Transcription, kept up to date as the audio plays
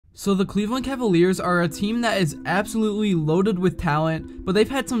So the Cleveland Cavaliers are a team that is absolutely loaded with talent, but they've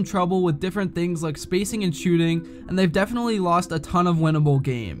had some trouble with different things like spacing and shooting, and they've definitely lost a ton of winnable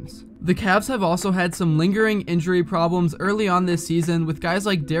games. The Cavs have also had some lingering injury problems early on this season, with guys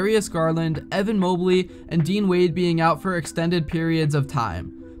like Darius Garland, Mobley, and Dean Wade being out for extended periods of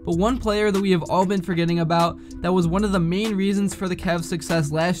time. But one player that we have all been forgetting about that was one of the main reasons for the Cavs'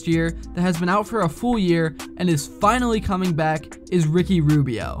 success last year, that has been out for a full year and is finally coming back, is Ricky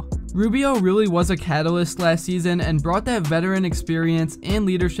Rubio. Rubio really was a catalyst last season and brought that veteran experience and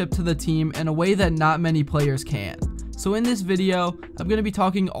leadership to the team in a way that not many players can. So in this video, I'm going to be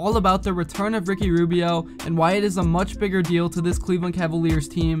talking all about the return of Ricky Rubio and why it is a much bigger deal to this Cleveland Cavaliers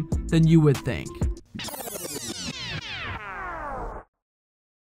team than you would think.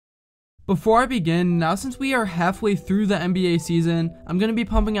 Before I begin, now since we are halfway through the NBA season, I'm going to be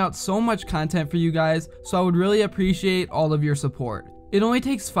pumping out so much content for you guys, so I would really appreciate all of your support. It only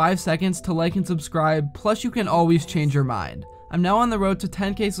takes 5 seconds to like and subscribe, plus you can always change your mind. I'm now on the road to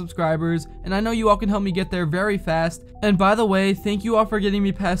 10k subscribers, and I know you all can help me get there very fast. And by the way, thank you all for getting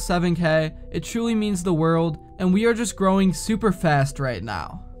me past 7k, it truly means the world, and we are just growing super fast right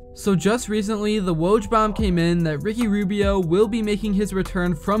now. So just recently, the Woj bomb came in that Ricky Rubio will be making his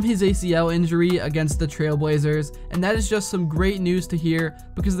return from his ACL injury against the Trailblazers, and that is just some great news to hear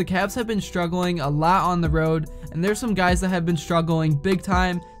because the Cavs have been struggling a lot on the road, and there's some guys that have been struggling big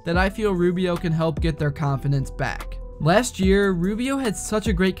time that I feel Rubio can help get their confidence back. Last year, Rubio had such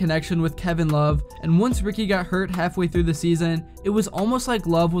a great connection with Kevin Love, and once Ricky got hurt halfway through the season, it was almost like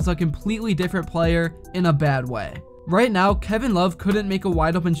Love was a completely different player in a bad way. Right now, Kevin Love couldn't make a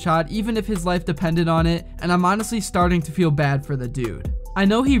wide open shot even if his life depended on it, and I'm honestly starting to feel bad for the dude. I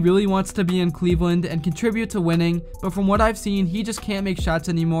know he really wants to be in Cleveland and contribute to winning, but from what I've seen, he just can't make shots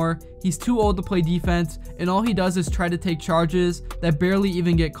anymore. He's too old to play defense, and all he does is try to take charges that barely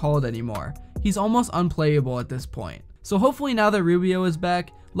even get called anymore. He's almost unplayable at this point. So hopefully now that Rubio is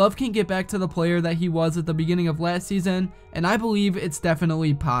back, Love can get back to the player that he was at the beginning of last season, and I believe it's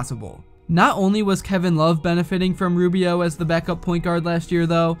definitely possible. Not only was Kevin Love benefiting from Rubio as the backup point guard last year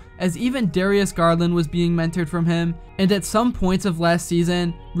though, as even Darius Garland was being mentored from him, and at some points of last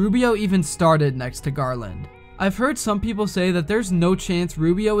season, Rubio even started next to Garland. I've heard some people say that there's no chance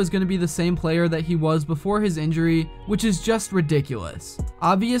Rubio is going to be the same player that he was before his injury, which is just ridiculous.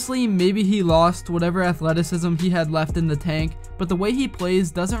 Obviously, maybe he lost whatever athleticism he had left in the tank, but the way he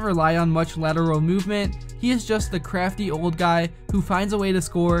plays doesn't rely on much lateral movement. He is just the crafty old guy who finds a way to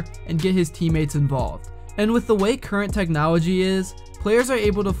score and get his teammates involved. And with the way current technology is, players are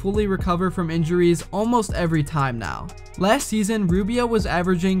able to fully recover from injuries almost every time now. Last season, Rubio was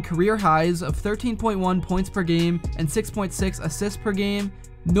averaging career highs of 13.1 points per game and 6.6 assists per game.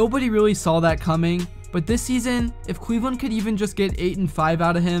 Nobody really saw that coming, but this season, if Cleveland could even just get 8 and 5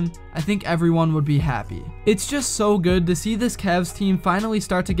 out of him, I think everyone would be happy. It's just so good to see this Cavs team finally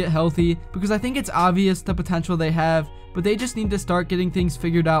start to get healthy because I think it's obvious the potential they have, but they just need to start getting things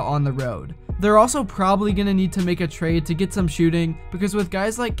figured out on the road. They're also probably going to need to make a trade to get some shooting because with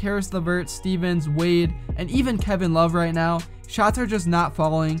guys like Caris LeVert, Stevens, Wade, and even Kevin Love right now, shots are just not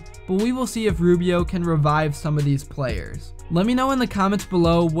falling, but we will see if Rubio can revive some of these players. Let me know in the comments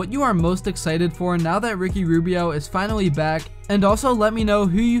below what you are most excited for now that Ricky Rubio is finally back, and also let me know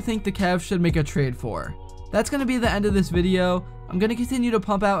who you think the Cavs should make a trade for. That's going to be the end of this video. I'm going to continue to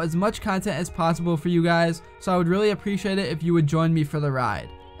pump out as much content as possible for you guys, so I would really appreciate it if you would join me for the ride.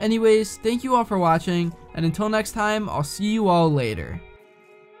 Anyways, thank you all for watching, and until next time, I'll see you all later.